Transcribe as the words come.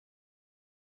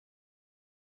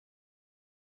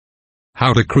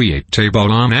How to create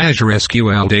table on Azure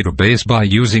SQL Database by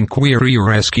using query or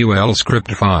SQL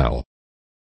script file.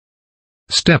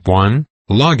 Step 1.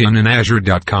 Login in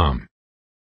Azure.com.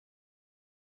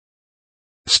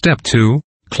 Step 2.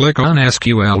 Click on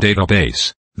SQL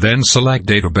Database, then select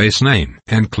Database Name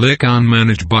and click on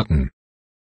Manage button.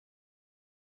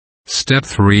 Step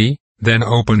 3. Then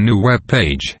open new web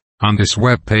page. On this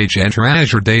web page enter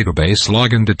Azure Database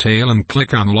login detail and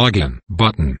click on Login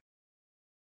button.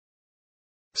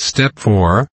 Step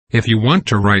 4. If you want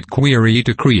to write query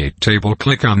to create table,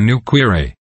 click on New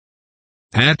Query.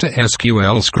 Add to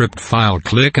SQL script file,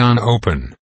 click on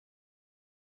Open.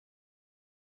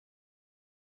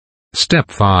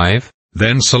 Step 5.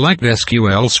 Then select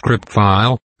SQL script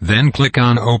file, then click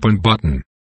on Open button.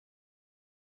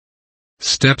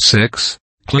 Step 6.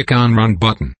 Click on Run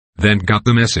button, then got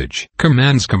the message,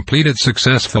 commands completed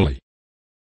successfully.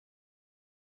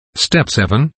 Step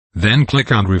 7. Then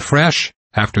click on Refresh.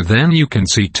 After then you can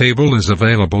see table is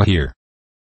available here.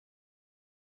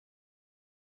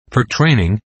 For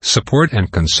training, support and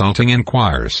consulting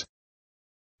inquiries,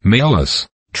 mail us,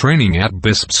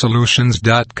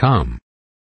 training@bispsolutions.com.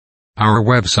 Our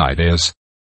website is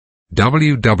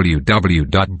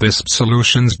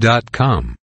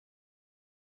www.bispsolutions.com.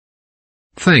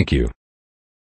 Thank you.